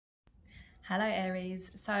Hello Aries.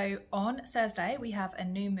 So on Thursday we have a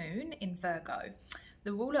new moon in Virgo.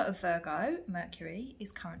 The ruler of Virgo, Mercury,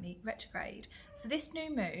 is currently retrograde. So this new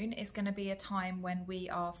moon is going to be a time when we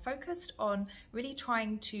are focused on really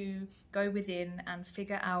trying to go within and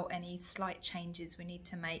figure out any slight changes we need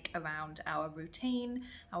to make around our routine,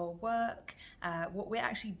 our work, what we're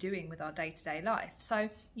actually doing with our day-to-day life. So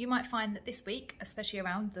you might find that this week, especially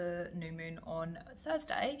around the new moon on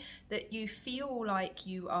Thursday, that you feel like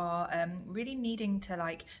you are really needing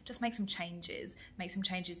to just make some changes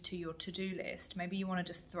to your to-do list. Maybe you want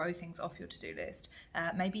to just throw things off your to-do list.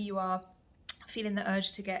 Maybe you are feeling the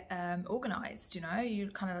urge to get organized. You're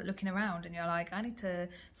kind of looking around and you're like, I need to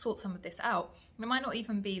sort some of this out. It might not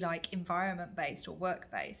even be like environment based or work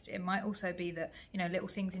based. It might also be that little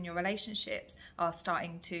things in your relationships are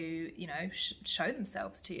starting to show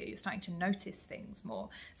themselves to you. You're starting to notice things more.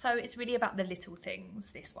 So it's really about the little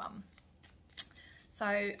things, this one. So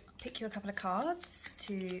I'll pick you a couple of cards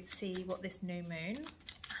to see what this new moon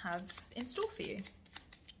has in store for you.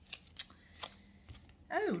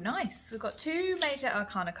 Oh, nice. We've got two major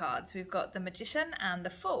arcana cards. We've got the Magician and the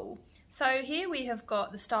Fool. So here we have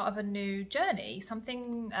got the start of a new journey,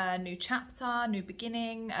 something, new chapter, new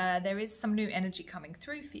beginning. There is some new energy coming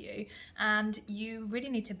through for you, and you really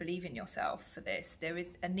need to believe in yourself for this. There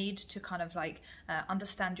is a need to kind of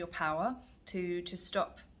understand your power, to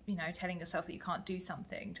stop telling yourself that you can't do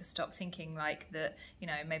something, to stop thinking that,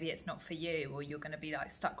 maybe it's not for you or you're going to be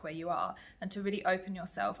stuck where you are, and to really open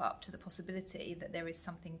yourself up to the possibility that there is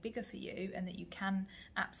something bigger for you and that you can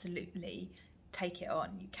absolutely take it on.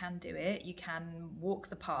 You can do it. You can walk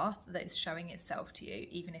the path that is showing itself to you,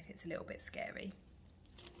 even if it's a little bit scary.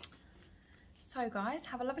 So guys,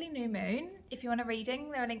 have a lovely new moon. If you want a reading,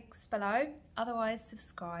 there are links below. Otherwise,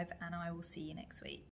 subscribe and I will see you next week.